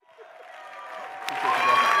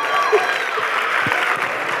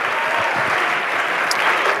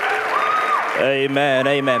Amen.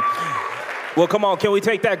 Amen. Well, come on. Can we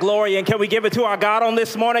take that glory and can we give it to our God on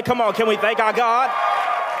this morning? Come on. Can we thank our God?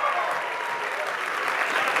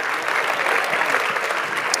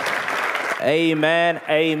 Amen.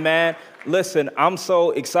 Amen. Listen, I'm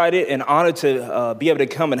so excited and honored to be able to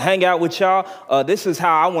come and hang out with y'all. This is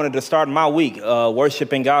how I wanted to start my week,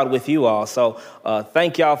 worshiping God with you all. So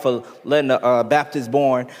thank y'all for letting the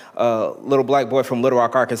Baptist-born little black boy from Little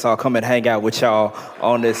Rock, Arkansas, come and hang out with y'all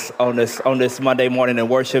on this Monday morning and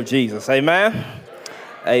worship Jesus. Amen.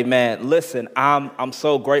 Amen. Listen, I'm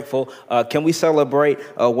so grateful. Can we celebrate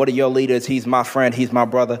one of your leaders? He's my friend. He's my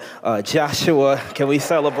brother, Joshua. Can we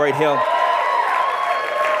celebrate him?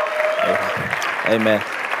 Amen.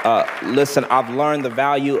 Listen, I've learned the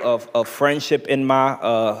value of friendship in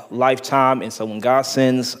my lifetime. And so when God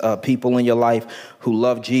sends people in your life who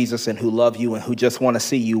love Jesus and who love you and who just want to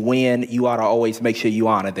see you win, you ought to always make sure you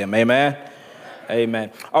honor them. Amen.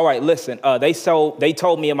 Amen. All right, listen, they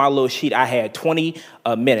told me in my little sheet I had 20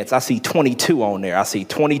 minutes. I see 22 on there. I see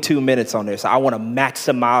 22 minutes on there. So I want to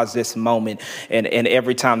maximize this moment and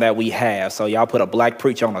every time that we have. So y'all put a black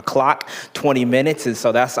preacher on the clock, 20 minutes. And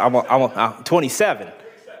so I'm 27.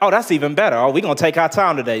 Oh, that's even better. Oh, we're going to take our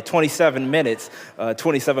time today, 27 minutes.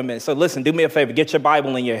 So listen, do me a favor. Get your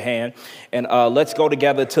Bible in your hand, and let's go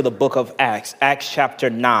together to the book of Acts, Acts chapter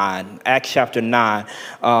 9. And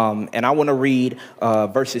I want to read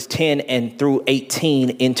verses 10 and through 18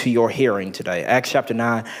 into your hearing today. Acts chapter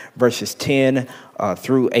 9, verses 10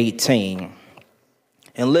 through 18.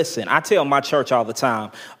 And listen, I tell my church all the time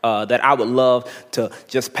that I would love to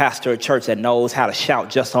just pastor a church that knows how to shout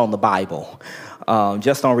just on the Bible.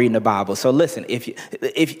 Just on reading the Bible. So listen,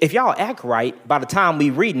 if y'all act right, by the time we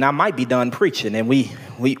reading, I might be done preaching, and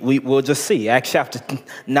we'll just see. Acts chapter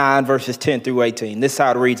 9, verses 10 through 18. This is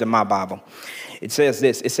how it reads in my Bible. It says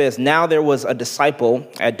this. It says, "Now there was a disciple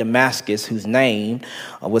at Damascus whose name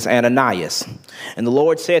was Ananias. And the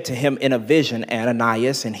Lord said to him in a vision,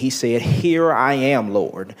 'Ananias,' and he said, 'Here I am,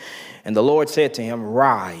 Lord.' And the Lord said to him,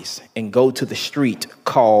 'Rise and go to the street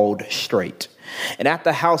called Straight. And at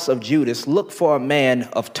the house of Judas, look for a man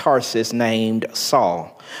of Tarsus named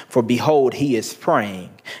Saul. For behold, he is praying,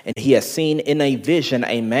 and he has seen in a vision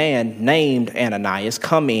a man named Ananias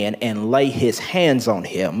come in and lay his hands on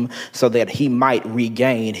him so that he might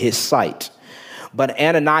regain his sight.' But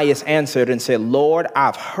Ananias answered and said, 'Lord,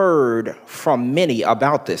 I've heard from many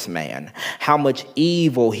about this man, how much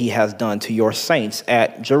evil he has done to your saints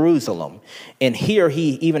at Jerusalem. And here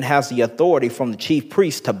he even has the authority from the chief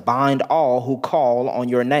priest to bind all who call on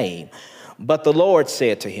your name.' But the Lord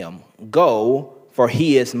said to him, 'Go, for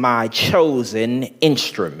he is my chosen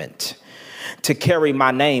instrument to carry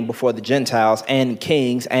my name before the Gentiles and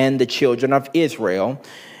kings and the children of Israel.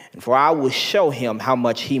 And for I will show him how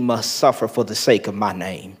much he must suffer for the sake of my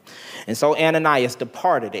name.' And so Ananias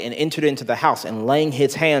departed and entered into the house, and laying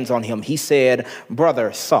his hands on him, he said,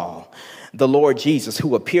 'Brother Saul, the Lord Jesus,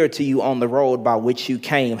 who appeared to you on the road by which you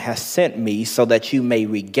came, has sent me so that you may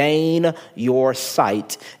regain your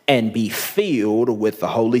sight and be filled with the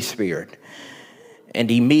Holy Spirit.'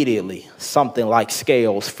 And immediately something like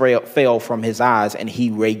scales fell from his eyes, and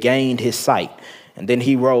he regained his sight. And then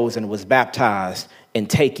he rose and was baptized. And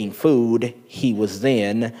taking food, he was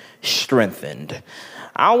then strengthened."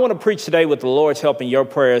 I want to preach today with the Lord's help in your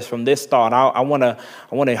prayers from this thought. I want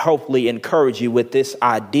to hopefully encourage you with this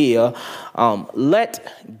idea.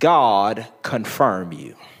 Let God confirm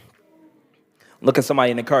you. Look at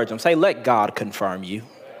somebody and encourage them. Say, "Let God confirm you."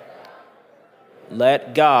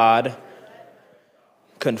 Let God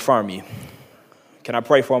confirm you. Can I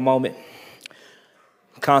pray for a moment?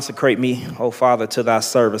 "Consecrate me, O Father, to thy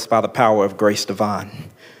service by the power of grace divine.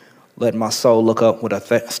 Let my soul look up with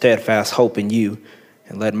a steadfast hope in you,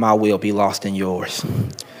 and let my will be lost in yours.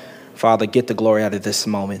 Father, get the glory out of this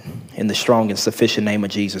moment. In the strong and sufficient name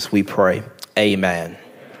of Jesus, we pray. Amen."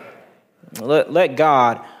 Let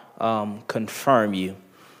God confirm you.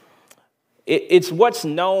 It's what's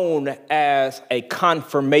known as a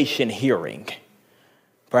confirmation hearing.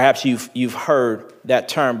 Perhaps you've heard that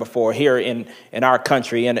term before. Here in our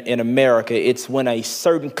country, in America, it's when a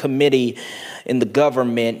certain committee in the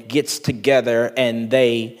government gets together and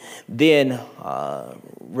they then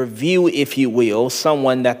review, if you will,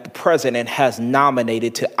 someone that the president has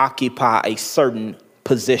nominated to occupy a certain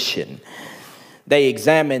position. They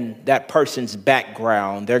examine that person's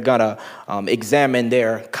background. They're going to examine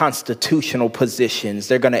their constitutional positions.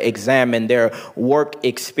 They're going to examine their work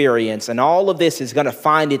experience. And all of this is going to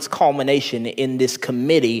find its culmination in this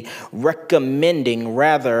committee recommending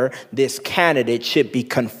whether this candidate should be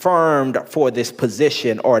confirmed for this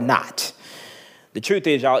position or not. The truth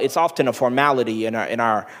is, y'all, it's often a formality in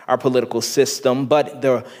our political system, but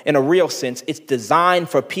in a real sense, it's designed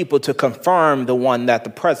for people to confirm the one that the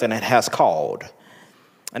president has called.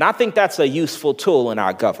 And I think that's a useful tool in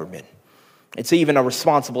our government. It's even a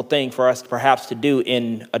responsible thing for us perhaps to do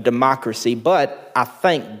in a democracy, but I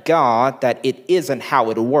thank God that it isn't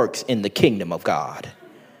how it works in the kingdom of God.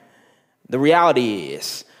 The reality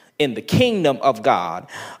is, in the kingdom of God,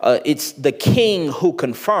 it's the king who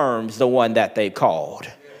confirms the one that they called.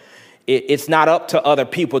 It's not up to other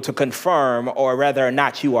people to confirm or whether or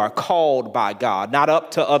not you are called by God. Not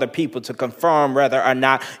up to other people to confirm whether or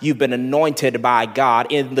not you've been anointed by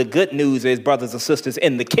God. And the good news is, brothers and sisters,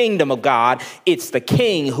 in the kingdom of God, it's the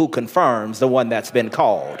king who confirms the one that's been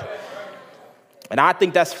called. And I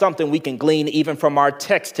think that's something we can glean even from our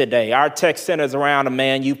text today. Our text centers around a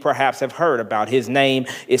man you perhaps have heard about. His name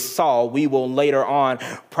is Saul. We will later on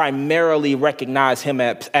primarily recognize him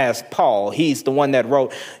as Paul. He's the one that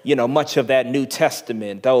wrote, much of that New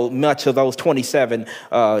Testament, though much of those 27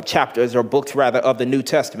 chapters or books rather of the New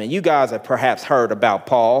Testament. You guys have perhaps heard about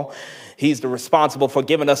Paul. He's the responsible for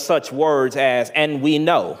giving us such words as, and we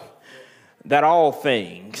know that all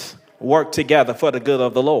things work together for the good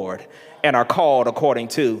of the Lord and are called according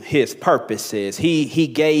to his purposes. He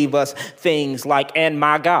gave us things like, and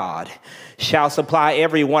my God shall supply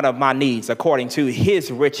every one of my needs according to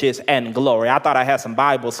his riches and glory. I thought I had some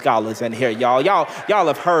Bible scholars in here, y'all. Y'all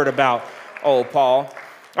have heard about old Paul.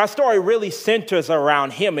 Our story really centers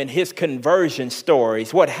around him and his conversion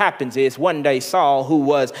stories. What happens is one day Saul, who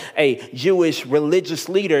was a Jewish religious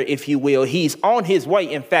leader, if you will, he's on his way,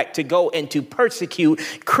 in fact, to go and to persecute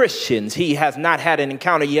Christians. He has not had an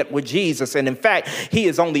encounter yet with Jesus. And in fact, he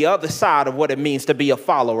is on the other side of what it means to be a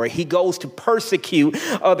follower. He goes to persecute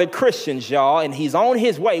other Christians, y'all. And he's on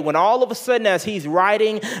his way when all of a sudden, as he's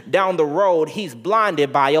riding down the road, he's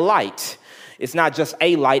blinded by a light. It's not just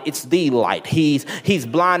a light, it's the light. He's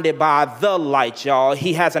blinded by the light, y'all.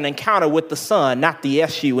 He has an encounter with the sun, not the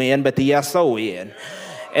S-U-N, but the S-O-N.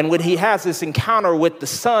 And when he has this encounter with the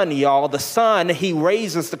son, y'all, the son, he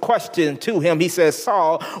raises the question to him. He says,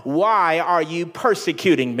 Saul, why are you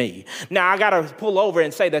persecuting me? Now, I got to pull over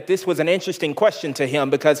and say that this was an interesting question to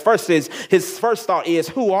him because his first thought is,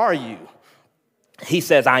 who are you? He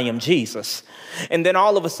says, I am Jesus. And then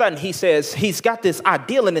all of a sudden he says, he's got this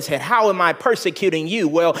ideal in his head. How am I persecuting you?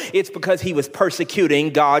 Well, it's because he was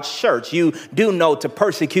persecuting God's church. You do know to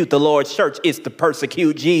persecute the Lord's church is to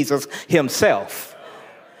persecute Jesus himself.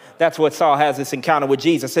 That's what Saul has, this encounter with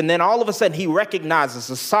Jesus. And then all of a sudden he recognizes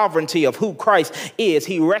the sovereignty of who Christ is.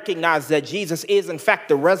 He recognizes that Jesus is in fact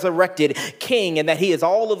the resurrected king and that he is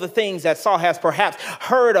all of the things that Saul has perhaps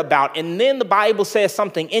heard about. And then the Bible says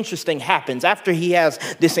something interesting happens. After he has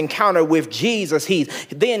this encounter with Jesus, he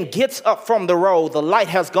then gets up from the road. The light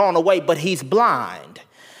has gone away, but he's blind.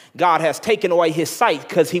 God has taken away his sight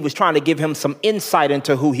because he was trying to give him some insight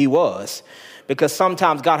into who he was. Because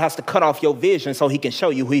sometimes God has to cut off your vision so he can show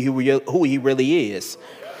you who he really is.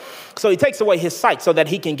 So he takes away his sight so that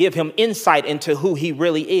he can give him insight into who he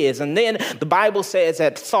really is. And then the Bible says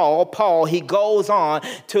that Paul, he goes on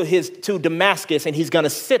to Damascus and he's going to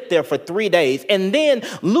sit there for 3 days. And then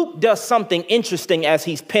Luke does something interesting as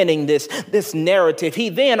he's penning this narrative. He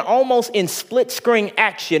then almost in split screen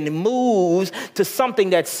action moves to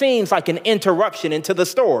something that seems like an interruption into the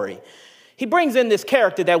story. He brings in this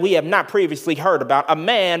character that we have not previously heard about, a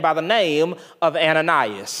man by the name of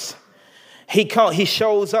Ananias. He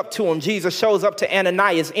shows up to him. Jesus shows up to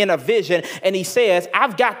Ananias in a vision, and he says,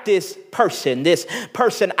 I've got this person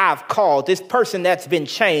I've called, this person that's been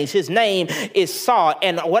changed. His name is Saul,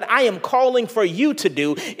 and what I am calling for you to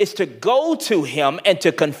do is to go to him and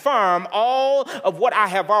to confirm all of what I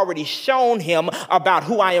have already shown him about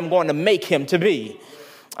who I am going to make him to be.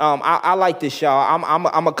 I like this, y'all. I'm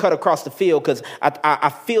gonna cut across the field because I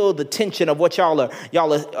feel the tension of what y'all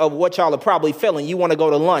are probably feeling. You want to go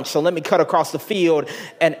to lunch, so let me cut across the field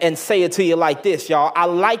and say it to you like this, y'all. I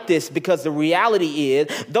like this because the reality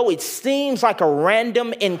is, though it seems like a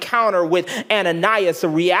random encounter with Ananias, the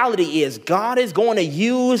reality is God is going to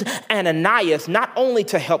use Ananias not only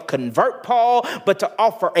to help convert Paul, but to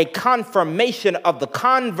offer a confirmation of the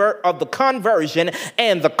conversion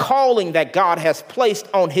and the calling that God has placed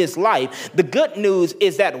on his life. The good news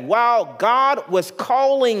is that while God was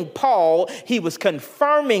calling Paul, he was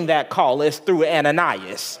confirming that call as through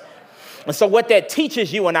Ananias. And so what that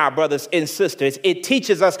teaches you and I, brothers and sisters, it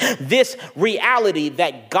teaches us this reality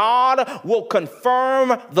that God will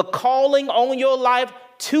confirm the calling on your life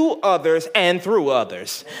to others and through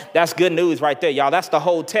others. That's good news right there, y'all. That's the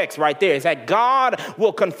whole text right there, is that God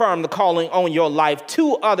will confirm the calling on your life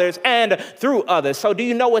to others and through others. So do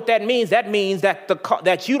you know what that means? That means that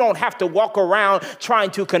that you don't have to walk around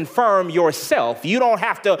trying to confirm yourself. You don't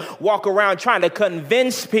have to walk around trying to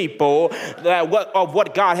convince people of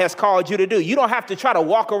what God has called you to do. You don't have to try to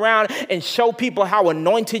walk around and show people how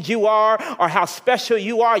anointed you are or how special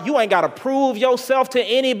you are. You ain't got to prove yourself to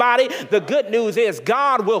anybody. The good news is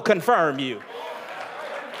God will confirm you.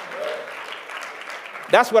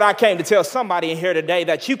 That's what I came to tell somebody in here today,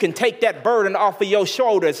 that you can take that burden off of your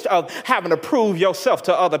shoulders of having to prove yourself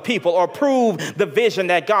to other people, or prove the vision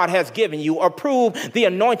that God has given you, or prove the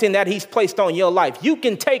anointing that he's placed on your life. You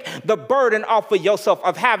can take the burden off of yourself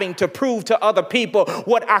of having to prove to other people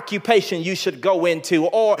what occupation you should go into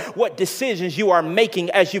or what decisions you are making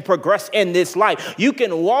as you progress in this life. You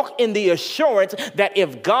can walk in the assurance that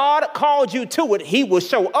if God called you to it, he will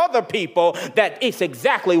show other people that it's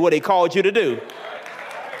exactly what he called you to do.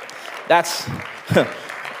 That's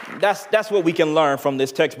what we can learn from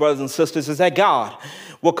this text, brothers and sisters, is that God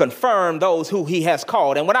will confirm those who he has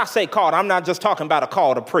called. And when I say called, I'm not just talking about a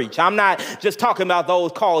call to preach. I'm not just talking about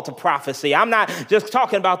those called to prophecy. I'm not just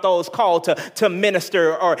talking about those called to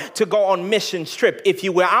minister or to go on mission trip, if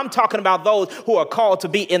you will. I'm talking about those who are called to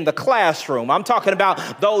be in the classroom. I'm talking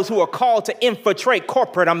about those who are called to infiltrate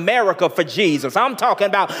corporate America for Jesus. I'm talking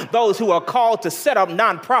about those who are called to set up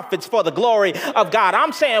nonprofits for the glory of God.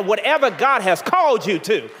 I'm saying whatever God has called you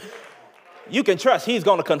to, you can trust he's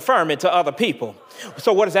going to confirm it to other people.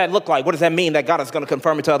 So what does that look like? What does that mean that God is going to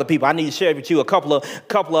confirm it to other people? I need to share with you a couple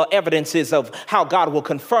of evidences of how God will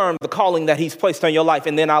confirm the calling that he's placed on your life,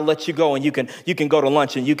 and then I'll let you go and you can go to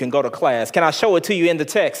lunch and you can go to class. Can I show it to you in the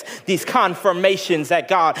text? These confirmations that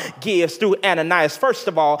God gives through Ananias. First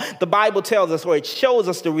of all, the Bible tells us, or it shows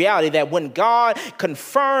us the reality that when God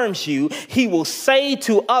confirms you, he will say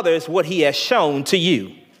to others what he has shown to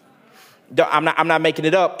you. I'm not making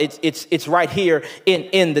it up. It's right here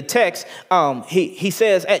in the text.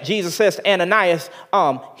 Jesus says to Ananias,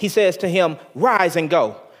 he says to him, rise and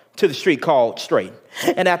go to the street called Straight.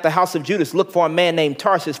 And at the house of Judas, look for a man named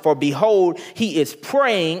Tarsus, for behold, he is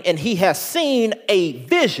praying, and he has seen a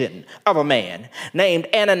vision of a man named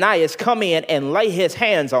Ananias come in and lay his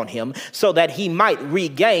hands on him so that he might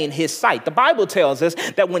regain his sight. The Bible tells us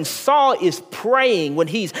that when Saul is praying, when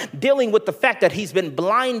he's dealing with the fact that he's been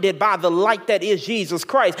blinded by the light that is Jesus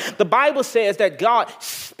Christ, the Bible says that God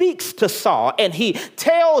speaks to Saul and he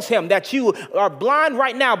tells him that you are blind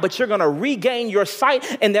right now, but you're going to regain your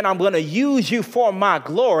sight, and then I'm going to use you for my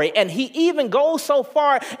glory. And he even goes so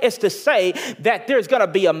far as to say that there's going to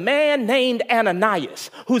be a man named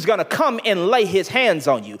Ananias who's going to come and lay his hands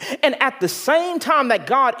on you. And at the same time that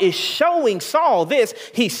God is showing Saul this,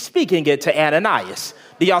 he's speaking it to Ananias.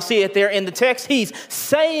 Do y'all see it there in the text? He's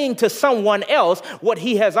saying to someone else what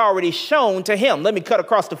he has already shown to him. Let me cut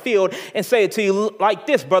across the field and say it to you like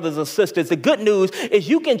this, brothers and sisters. The good news is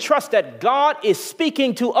you can trust that God is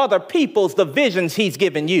speaking to other people's the visions he's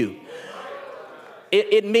given you.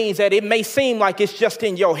 It means that it may seem like it's just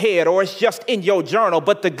in your head or it's just in your journal,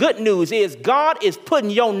 but the good news is God is putting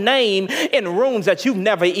your name in rooms that you've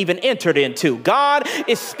never even entered into. God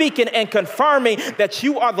is speaking and confirming that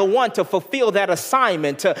you are the one to fulfill that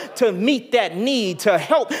assignment, to meet that need, to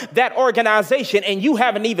help that organization, and you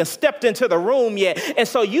haven't even stepped into the room yet. And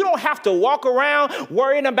so you don't have to walk around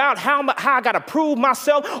worrying about how I got to prove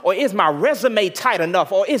myself, or is my resume tight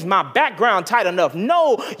enough, or is my background tight enough.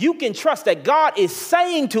 No, you can trust that God is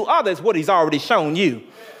saying to others what he's already shown you.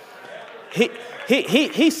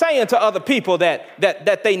 He's saying to other people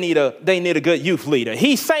that they need a good youth leader.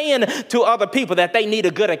 He's saying to other people that they need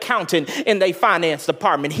a good accountant in their finance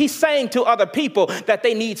department. He's saying to other people that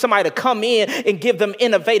they need somebody to come in and give them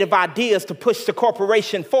innovative ideas to push the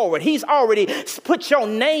corporation forward. He's already put your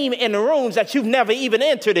name in rooms that you've never even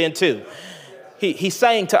entered into. He's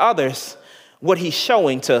saying to others what he's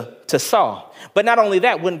showing to Saul. But not only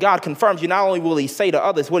that, when God confirms you, not only will he say to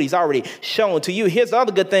others what he's already shown to you, here's the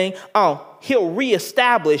other good thing. He'll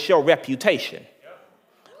reestablish your reputation.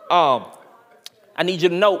 I need you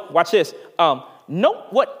to note, watch this. Note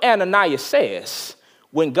what Ananias says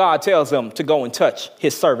when God tells him to go and touch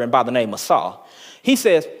his servant by the name of Saul. He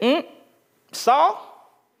says,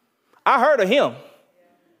 Saul, I heard of him.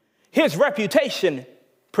 His reputation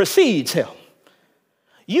precedes him.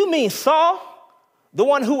 You mean Saul, the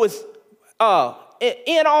one who was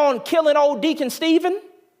in on killing old Deacon Stephen?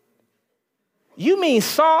 You mean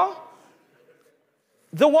Saul,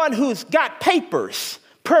 the one who's got papers,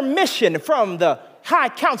 permission from the high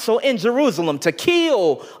council in Jerusalem to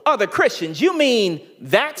kill other Christians? You mean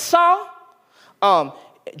that Saul?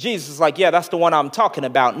 Jesus is like, yeah, that's the one I'm talking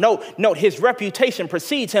about. Note, his reputation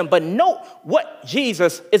precedes him, but note what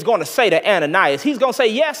Jesus is going to say to Ananias. He's going to say,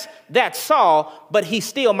 yes, that's Saul, but he's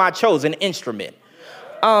still my chosen instrument.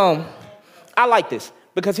 I like this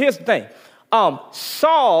because here's the thing.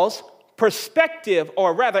 Saul's perspective,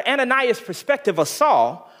 or rather Ananias' perspective of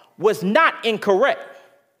Saul was not incorrect,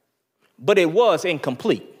 but it was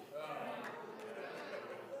incomplete.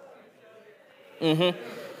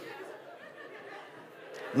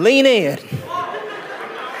 Lean in.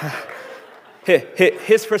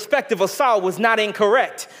 His perspective of Saul was not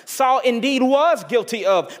incorrect. Saul indeed was guilty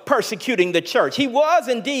of persecuting the church. He was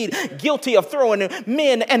indeed guilty of throwing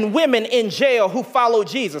men and women in jail who followed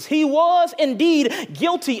Jesus. He was indeed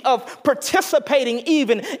guilty of participating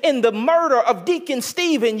even in the murder of Deacon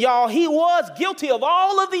Stephen, y'all. He was guilty of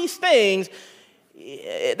all of these things.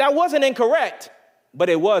 That wasn't incorrect, but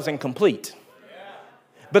it was incomplete.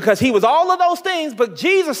 Because he was all of those things, but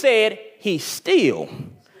Jesus said, he's still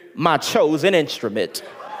my chosen instrument.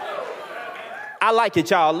 I like it,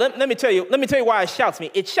 y'all. Let me tell you why it shouts me.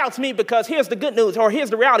 It shouts me because here's the good news, or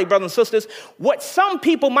here's the reality, brothers and sisters. What some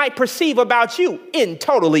people might perceive about you is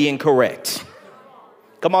totally incorrect.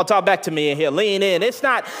 Come on, talk back to me in here. Lean in. It's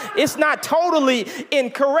not totally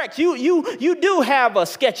incorrect. You do have a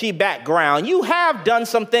sketchy background. You have done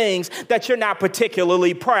some things that you're not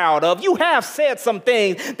particularly proud of. You have said some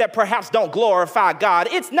things that perhaps don't glorify God.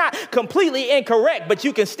 It's not completely incorrect, but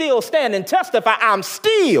you can still stand and testify, I'm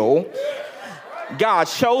still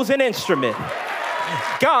God's chosen instrument.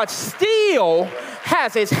 God still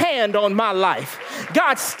has his hand on my life.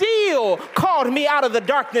 God still called me out of the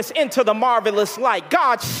darkness into the marvelous light.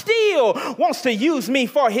 God still wants to use me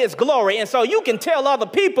for his glory. And so you can tell other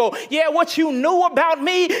people, yeah, what you knew about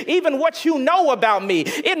me, even what you know about me,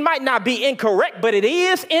 it might not be incorrect, but it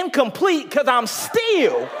is incomplete because I'm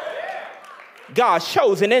still God's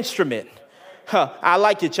chosen instrument. I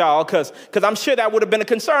like it, y'all, because I'm sure that would have been a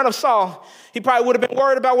concern of Saul. He probably would have been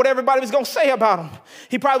worried about what everybody was going to say about him.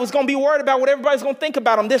 He probably was going to be worried about what everybody's going to think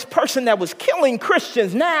about him. This person that was killing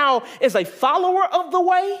Christians now is a follower of the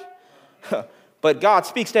way. But God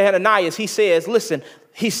speaks to Ananias. He says, listen,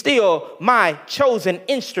 he's still my chosen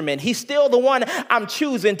instrument. He's still the one I'm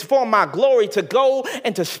choosing for my glory to go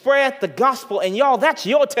and to spread the gospel. And y'all, that's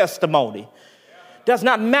your testimony. Does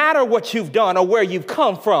not matter what you've done or where you've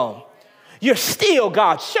come from. You're still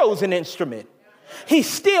God's chosen instrument. He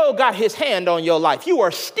still got his hand on your life. You are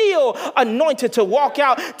still anointed to walk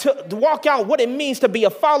out what it means to be a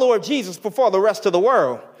follower of Jesus before the rest of the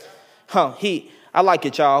world. I like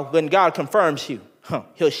it, y'all. When God confirms you,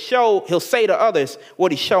 he'll say to others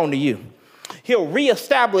what he's shown to you. He'll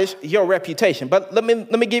reestablish your reputation. But let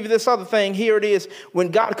me give you this other thing. Here it is. When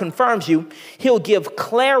God confirms you, he'll give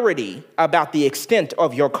clarity about the extent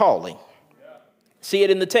of your calling. See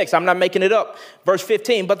it in the text. I'm not making it up. Verse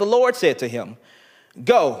 15, but the Lord said to him,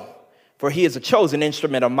 go, for he is a chosen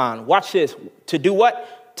instrument of mine. Watch this. To do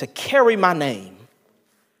what? To carry my name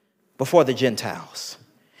before the Gentiles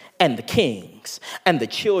and the kings and the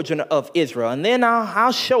children of Israel. And then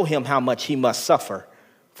I'll show him how much he must suffer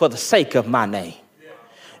for the sake of my name.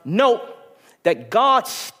 Note that God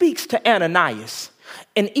speaks to Ananias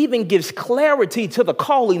and even gives clarity to the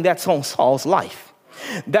calling that's on Saul's life.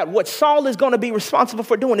 That what Saul is going to be responsible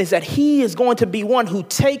for doing is that he is going to be one who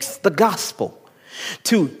takes the gospel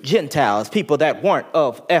to Gentiles, people that weren't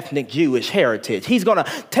of ethnic Jewish heritage. He's going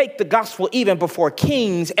to take the gospel even before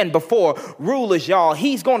kings and before rulers, y'all.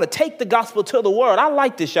 He's going to take the gospel to the world. I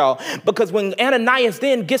like this, y'all, because when Ananias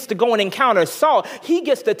then gets to go and encounter Saul, he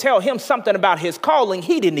gets to tell him something about his calling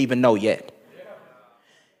he didn't even know yet.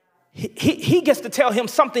 He gets to tell him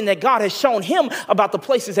something that God has shown him about the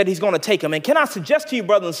places that he's going to take him. And can I suggest to you,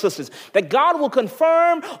 brothers and sisters, that God will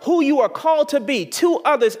confirm who you are called to be to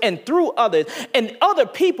others and through others. And other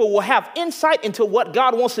people will have insight into what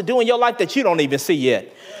God wants to do in your life that you don't even see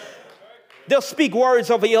yet. They'll speak words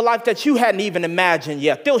over your life that you hadn't even imagined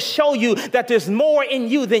yet. They'll show you that there's more in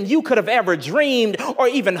you than you could have ever dreamed or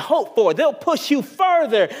even hoped for. They'll push you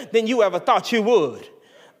further than you ever thought you would.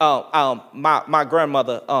 My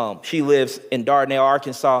grandmother, she lives in Dardanelle,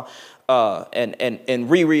 Arkansas, and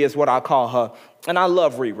Riri is what I call her. And I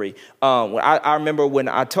love Riri. I remember when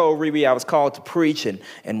I told Riri I was called to preach,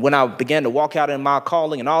 and when I began to walk out in my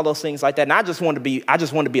calling and all those things like that. And I just wanted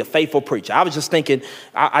to be a faithful preacher. I was just thinking,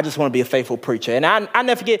 I just want to be a faithful preacher. And I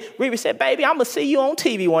never forget, Riri said, "Baby, I'm gonna see you on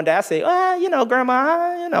TV one day." I said,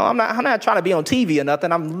 Grandma, I'm not trying to be on TV or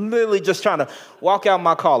nothing. I'm literally just trying to walk out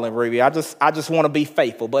my calling, Riri. I just want to be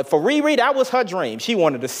faithful. But for Riri, that was her dream. She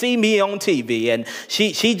wanted to see me on TV, and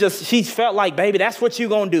she felt like, baby, that's what you're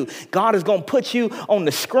gonna do. God is gonna put at you on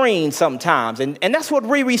the screen sometimes. And that's what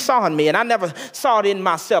Riri saw in me, and I never saw it in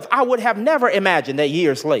myself. I would have never imagined that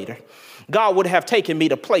years later, God would have taken me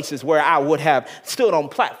to places where I would have stood on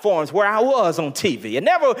platforms where I was on TV. And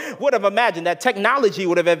never would have imagined that technology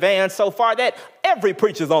would have advanced so far that every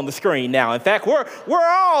preacher's on the screen now. In fact, we're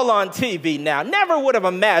all on TV now. Never would have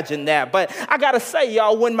imagined that. But I got to say,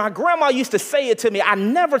 y'all, when my grandma used to say it to me, I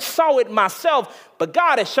never saw it myself, but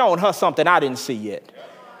God has shown her something I didn't see yet.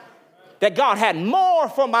 That God had more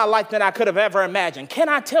for my life than I could have ever imagined. Can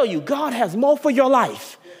I tell you, God has more for your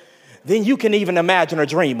life than you can even imagine or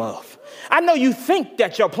dream of. I know you think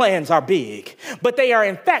that your plans are big, but they are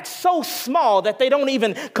in fact so small that they don't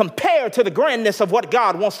even compare to the grandness of what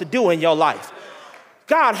God wants to do in your life.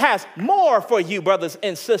 God has more for you, brothers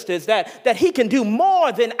and sisters, that he can do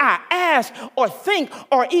more than I ask or think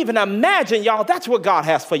or even imagine, y'all. That's what God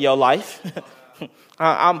has for your life.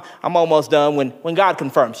 I'm almost done. When God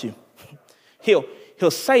confirms you,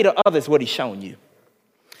 he'll say to others what he's shown you.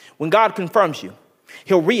 When God confirms you,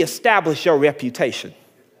 he'll reestablish your reputation.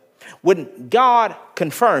 When God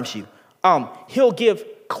confirms you, he'll give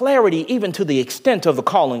clarity even to the extent of the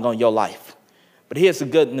calling on your life. But here's the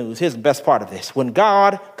good news. Here's the best part of this. When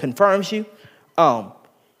God confirms you,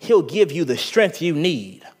 he'll give you the strength you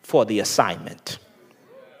need for the assignment.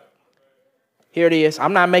 Here it is.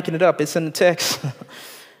 I'm not making it up. It's in the text.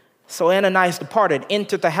 So Ananias departed,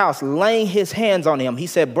 entered the house, laying his hands on him. He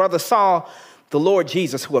said, Brother Saul, the Lord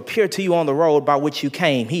Jesus, who appeared to you on the road by which you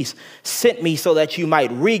came, he's sent me so that you might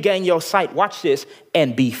regain your sight, watch this,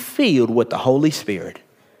 and be filled with the Holy Spirit.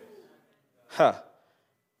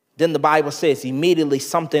 Then the Bible says immediately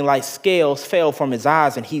something like scales fell from his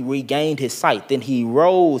eyes and he regained his sight. Then he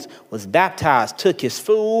rose, was baptized, took his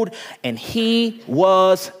food, and he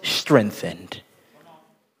was strengthened.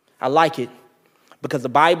 I like it because the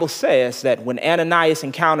Bible says that when Ananias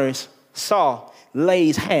encounters Saul,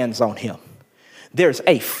 lays hands on him, there's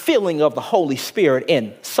a filling of the Holy Spirit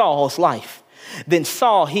in Saul's life. Then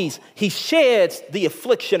Saul, he sheds the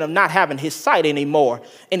affliction of not having his sight anymore,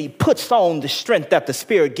 and he puts on the strength that the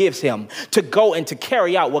Spirit gives him to go and to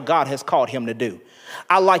carry out what God has called him to do.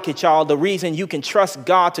 I like it, y'all. The reason you can trust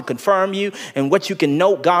God to confirm you and what you can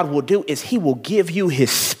know God will do is he will give you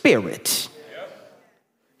his Spirit.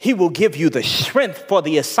 He will give you the strength for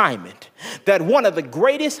the assignment. That one of the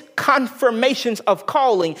greatest confirmations of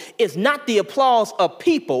calling is not the applause of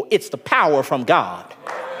people, it's the power from God.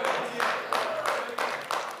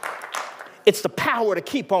 It's the power to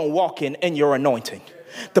keep on walking in your anointing.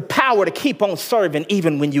 The power to keep on serving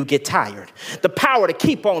even when you get tired. The power to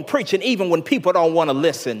keep on preaching even when people don't want to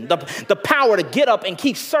listen. The power to get up and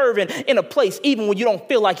keep serving in a place even when you don't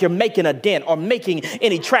feel like you're making a dent or making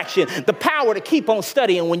any traction. The power to keep on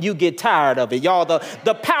studying when you get tired of it, y'all. The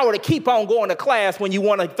power to keep on going to class when you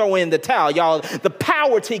want to throw in the towel, y'all. The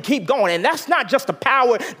power to keep going. And that's not just the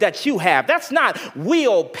power that you have. That's not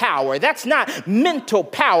willpower. That's not mental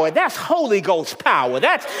power. That's Holy Ghost power.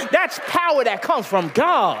 That's power that comes from God.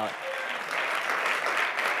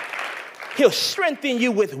 He'll strengthen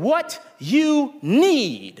you with what you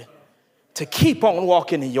need to keep on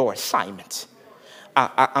walking in your assignments.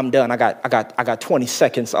 I'm done. I got 20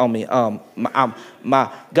 seconds on me. God,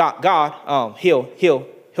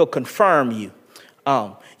 he'll confirm you.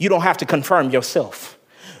 You don't have to confirm yourself.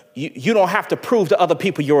 You don't have to prove to other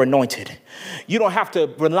people you're anointed. You don't have to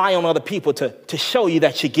rely on other people to show you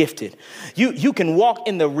that you're gifted. You can walk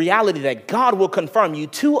in the reality that God will confirm you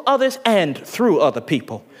to others and through other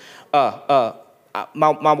people. My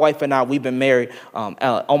wife and I, we've been married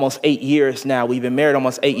almost 8 years now. We've been married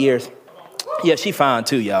almost 8 years. Yeah, she fine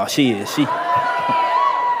too, y'all. She is. She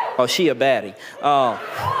a baddie.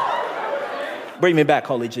 Bring me back,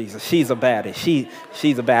 Holy Jesus. She's a baddie.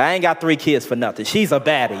 She's a baddie. I ain't got 3 kids for nothing. She's a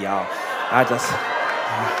baddie, y'all.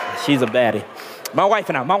 She's a baddie. My wife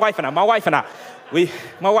and I,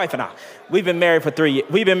 we've been married for 3 years.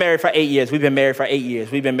 We've been married for 8 years. We've been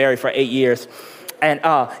married for 8 years. And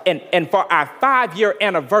for our 5-year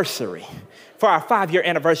anniversary,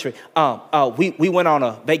 we went on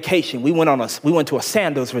a vacation. We went to a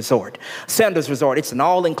Sandals Resort. Sandals Resort. It's an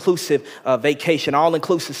all-inclusive vacation,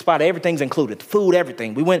 all-inclusive spot. Everything's included, food,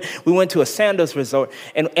 everything. We went to a Sandals Resort,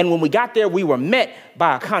 and when we got there, we were met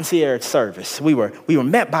by a concierge service. We were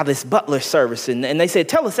met by this butler service, and they said,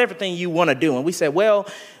 "Tell us everything you want to do." And we said, "Well,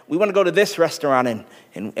 we want to go to this restaurant, and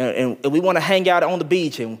we want to hang out on the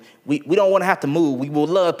beach, and we don't want to have to move. We will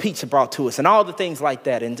love pizza brought to us," and all the things like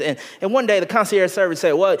that. And one day the concierge service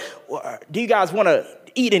said, "Well, do you guys want to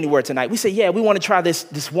eat anywhere tonight?" We said, "Yeah, we want to try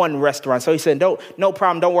this one restaurant." So he said, "No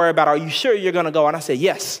problem. Don't worry about it. Are you sure you're going to go?" And I said,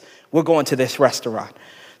 "Yes, We're going to this restaurant.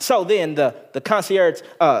 So then the concierge,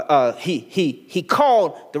 he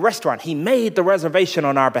called the restaurant. He made the reservation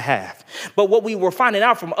on our behalf. But what we were finding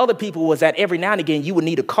out from other people was that every now and again, you would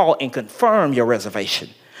need to call and confirm your reservation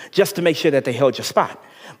just to make sure that they held your spot.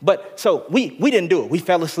 But so we didn't do it. We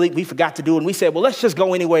fell asleep. We forgot to do it. And we said, well, let's just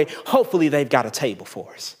go anyway. Hopefully they've got a table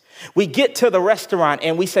for us. We get to the restaurant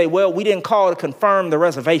and we say, well, we didn't call to confirm the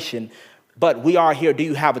reservation, but we are here. Do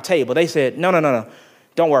you have a table? They said, no.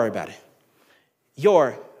 Don't worry about it.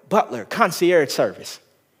 Your butler, concierge service,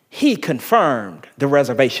 he confirmed the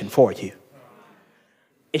reservation for you.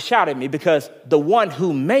 It shouted at me because the one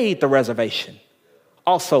who made the reservation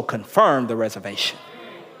also confirmed the reservation.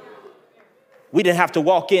 We didn't have to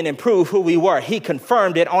walk in and prove who we were. He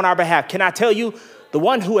confirmed it on our behalf. Can I tell you, the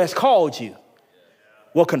one who has called you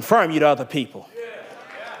will confirm you to other people.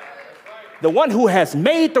 The one who has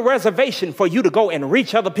made the reservation for you to go and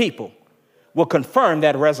reach other people will confirm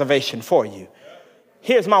that reservation for you.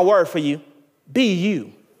 Here's my word for you. Be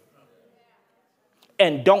you.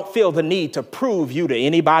 And don't feel the need to prove you to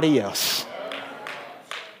anybody else.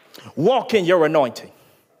 Walk in your anointing.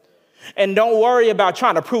 And don't worry about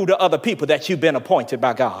trying to prove to other people that you've been appointed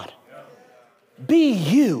by God. Be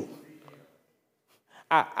you.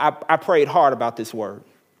 I prayed hard about this word.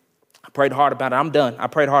 I prayed hard about it. I'm done. I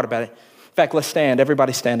prayed hard about it. In fact, let's stand.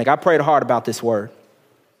 Everybody standing. I prayed hard about this word.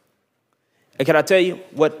 And can I tell you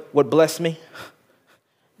what blessed me?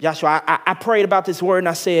 Joshua, I prayed about this word and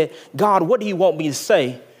I said, God, what do you want me to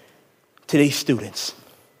say to these students?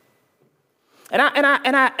 And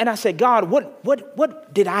I said, God,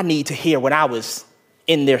 what did I need to hear when I was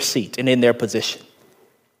in their seat and in their position?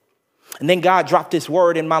 And then God dropped this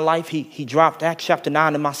word in my life. He dropped Acts chapter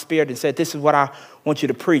 9 in my spirit and said, this is what I want you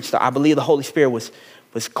to preach. So I believe the Holy Spirit was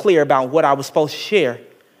clear about what I was supposed to share.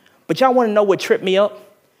 But y'all want to know what tripped me up?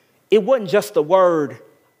 It wasn't just the word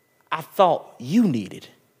I thought you needed.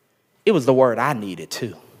 It was the word I needed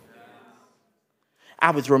too.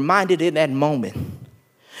 I was reminded in that moment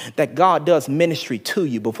that God does ministry to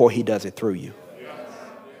you before he does it through you.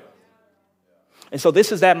 And so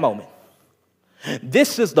this is that moment.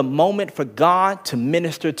 This is the moment for God to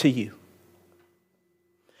minister to you.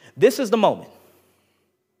 This is the moment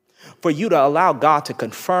for you to allow God to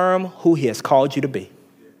confirm who he has called you to be.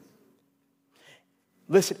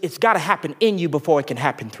 Listen, it's got to happen in you before it can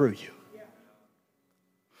happen through you.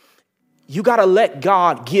 You got to let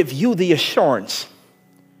God give you the assurance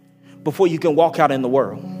before you can walk out in the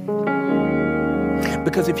world.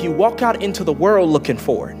 Because if you walk out into the world looking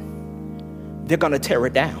for it, they're going to tear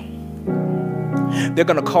it down. They're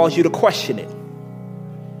going to cause you to question it.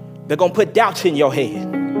 They're going to put doubts in your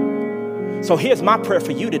head. So here's my prayer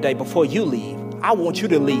for you today before you leave. I want you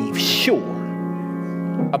to leave sure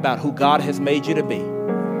about who God has made you to be.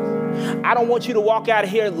 I don't want you to walk out of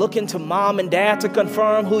here looking to mom and dad to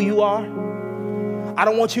confirm who you are. I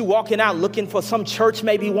don't want you walking out looking for some church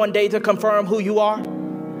maybe one day to confirm who you are.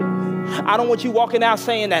 I don't want you walking out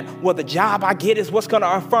saying that, well, the job I get is what's going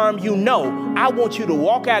to affirm you. No, I want you to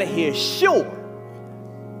walk out of here sure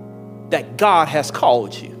that God has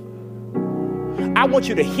called you. I want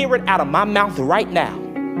you to hear it out of my mouth right now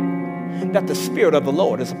that the Spirit of the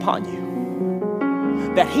Lord is upon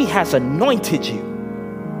you, that he has anointed you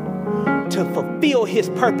to fulfill his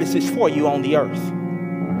purposes for you on the earth.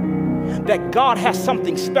 That God has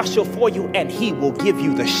something special for you and he will give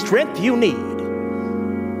you the strength you need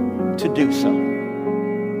to do so.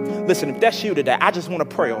 Listen, if that's you today, I just want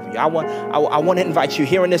to pray over you. I want to invite you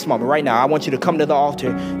here in this moment right now. I want you to come to the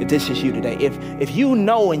altar if this is you today. If you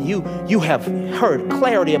know and you have heard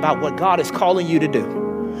clarity about what God is calling you to do.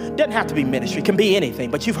 Doesn't have to be ministry, it can be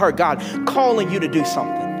anything, but you've heard God calling you to do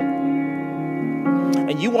something.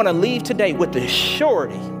 And you want to leave today with the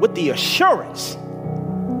surety, with the assurance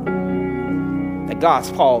that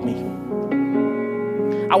God's called me.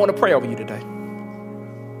 I want to pray over you today.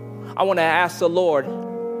 I want to ask the Lord,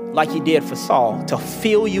 like he did for Saul, to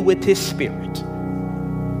fill you with his spirit.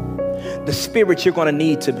 The spirit you're going to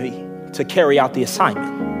need to carry out the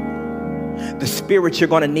assignment. The spirit you're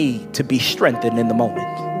going to need to be strengthened in the moment.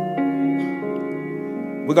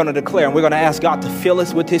 We're going to declare and we're going to ask God to fill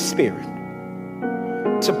us with his spirit,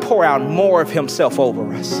 to pour out more of himself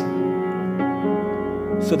over us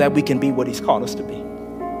so that we can be what he's called us to be.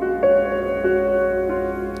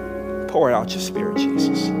 Pour out your spirit,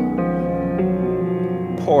 Jesus.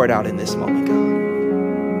 Pour it out in this moment, God.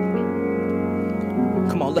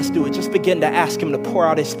 Come on, let's do it. Just begin to ask him to pour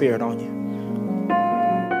out his spirit on you.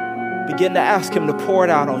 Begin to ask him to pour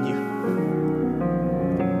it out on you.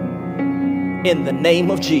 In the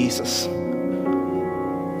name of Jesus.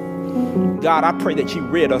 God, I pray that you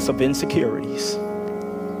rid us of insecurities.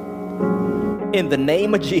 In the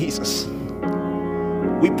name of Jesus,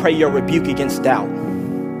 we pray your rebuke against doubt.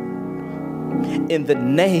 In the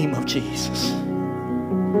name of Jesus,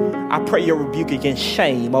 I pray your rebuke against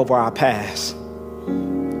shame over our past.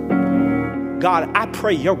 God, I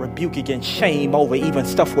pray your rebuke against shame over even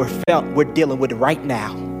stuff we're dealing with right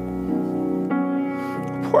now.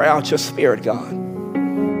 Pour out your spirit, God.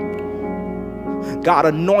 God,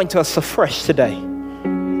 anoint us afresh today.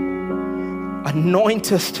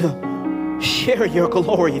 Anoint us to share your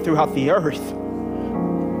glory throughout the earth.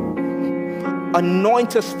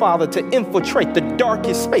 Anoint us, Father, to infiltrate the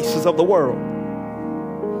darkest spaces of the world.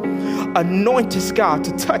 Anoint us, God,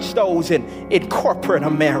 to touch those in corporate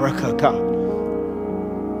America, God.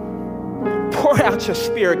 Pour out your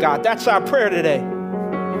spirit, God. That's our prayer today.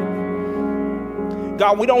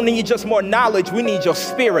 God, we don't need just more knowledge. We need your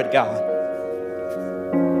spirit, God.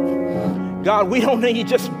 God, we don't need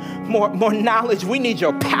just more knowledge. We need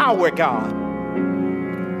your power, God.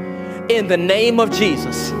 In the name of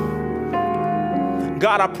Jesus.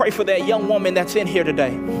 God, I pray for that young woman that's in here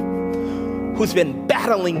today who's been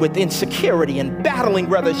battling with insecurity and battling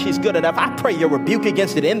whether she's good enough. I pray your rebuke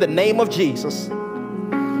against it in the name of Jesus.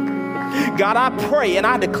 God, I pray and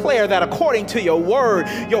I declare that according to your word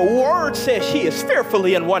says she is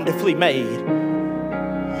fearfully and wonderfully made.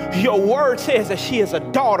 Your word says that she is a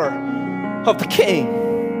daughter of the King.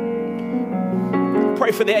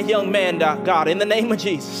 Pray for that young man, God, in the name of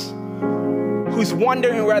Jesus, who's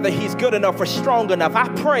wondering whether he's good enough or strong enough. I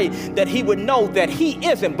pray that he would know that he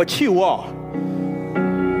isn't, but you are.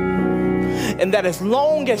 And that as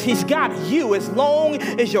long as he's got you, as long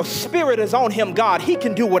as your spirit is on him, God, he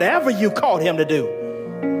can do whatever you called him to do.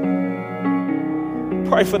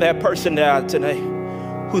 Pray for that person today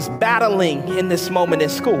who's battling in this moment in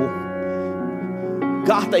school.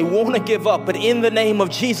 God, they want to give up, but in the name of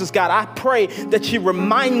Jesus, God, I pray that you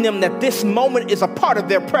remind them that this moment is a part of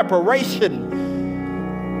their preparation.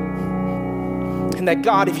 And that,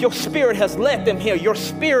 God, if your spirit has led them here, your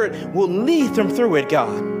spirit will lead them through it,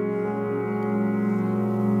 God.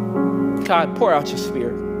 God, pour out your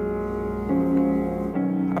spirit.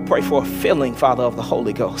 I pray for a filling, Father, of the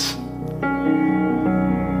Holy Ghost.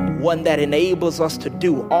 One that enables us to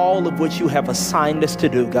do all of what you have assigned us to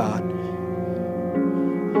do, God.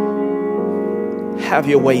 Have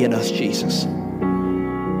your way in us, Jesus.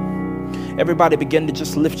 Everybody begin to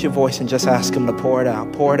just lift your voice and just ask him to pour it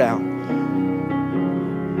out. Pour it out.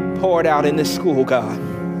 Pour it out in this school, God.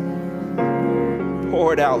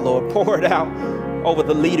 Pour it out, Lord. Pour it out over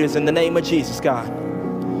the leaders in the name of Jesus, God.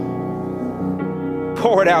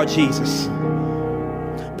 Pour it out, Jesus.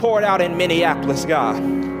 Pour it out in Minneapolis, God.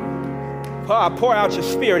 Pour out your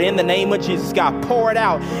spirit in the name of Jesus, God. Pour it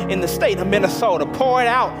out in the state of Minnesota. Pour it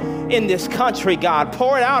out in this country, God.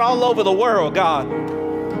 Pour it out all over the world, God.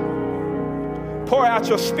 Pour out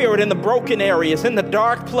your spirit in the broken areas, in the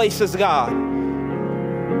dark places, God.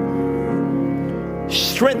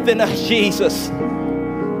 Strengthen us, Jesus.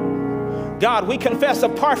 God, we confess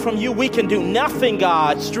apart from you, we can do nothing,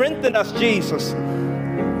 God. Strengthen us, Jesus.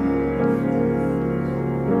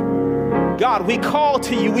 God, we call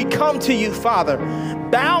to you, we come to you, Father.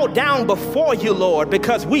 Bow down before you, Lord,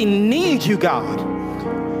 because we need you, God.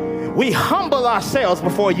 We humble ourselves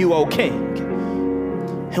before you, O King.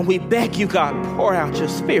 And we beg you, God, pour out your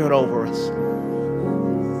spirit over us.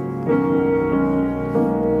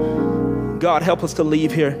 God, help us to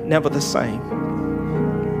leave here never the same.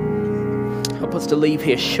 Help us to leave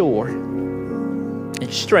here sure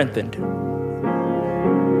and strengthened.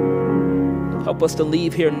 Help us to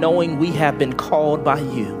leave here knowing we have been called by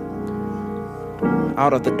you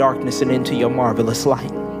out of the darkness and into your marvelous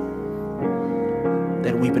light.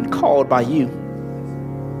 That we've been called by you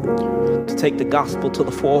to take the gospel to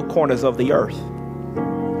the four corners of the earth.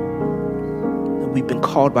 That we've been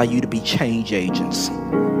called by you to be change agents.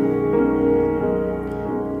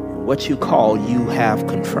 What you call, you have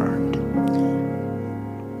confirmed.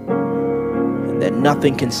 And that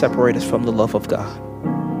nothing can separate us from the love of God.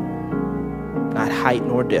 Not height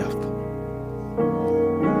nor depth,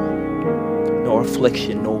 nor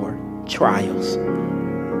affliction, nor trials.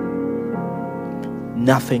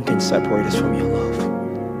 Nothing can separate us from your love.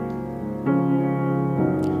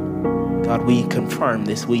 God, we confirm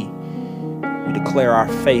this. We declare our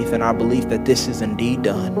faith and our belief that this is indeed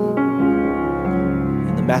done.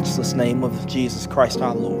 In the matchless name of Jesus Christ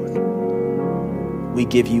our Lord, we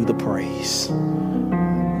give you the praise.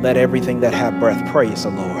 Let everything that have breath praise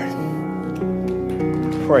the Lord.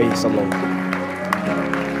 Praise the Lord.